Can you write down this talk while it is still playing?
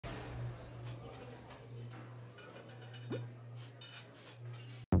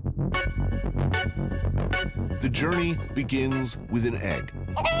The journey begins with an egg.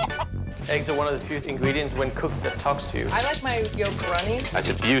 Eggs are one of the few ingredients when cooked that talks to you. I like my yolk runny. That's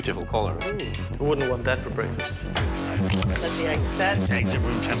a beautiful color. Who wouldn't want that for breakfast? Let the egg set. Eggs at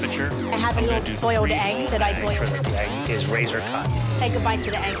room temperature. I have a little boiled egg that I boiled. Make sure that the egg is razor cut. Say goodbye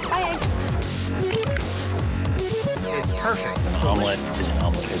to the egg. Bye, egg. It's perfect. An omelet is an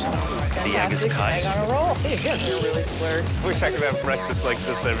omelet is an omelet. The egg is cut. Egg on a roll. You're really splurged. Wish I could have breakfast like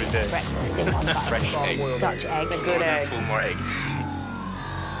this every day. Breakfast in one bite. Fresh egg. Scotch egg. A good egg. Fulmar egg.